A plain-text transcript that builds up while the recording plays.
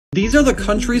These are the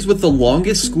countries with the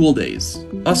longest school days.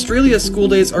 Australia's school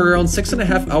days are around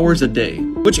 6.5 hours a day,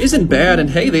 which isn't bad, and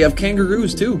hey, they have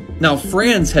kangaroos too. Now,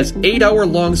 France has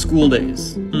 8-hour-long school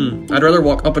days. I'd rather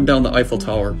walk up and down the Eiffel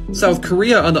Tower. South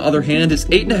Korea, on the other hand, is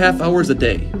 8.5 hours a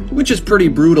day, which is pretty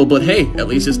brutal, but hey, at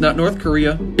least it's not North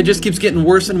Korea. It just keeps getting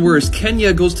worse and worse.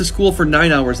 Kenya goes to school for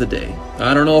 9 hours a day.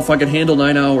 I don't know if I could handle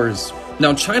 9 hours.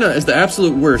 Now, China is the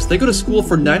absolute worst. They go to school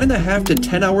for 9.5 to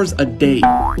 10 hours a day.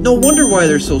 No wonder why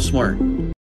they're so smart.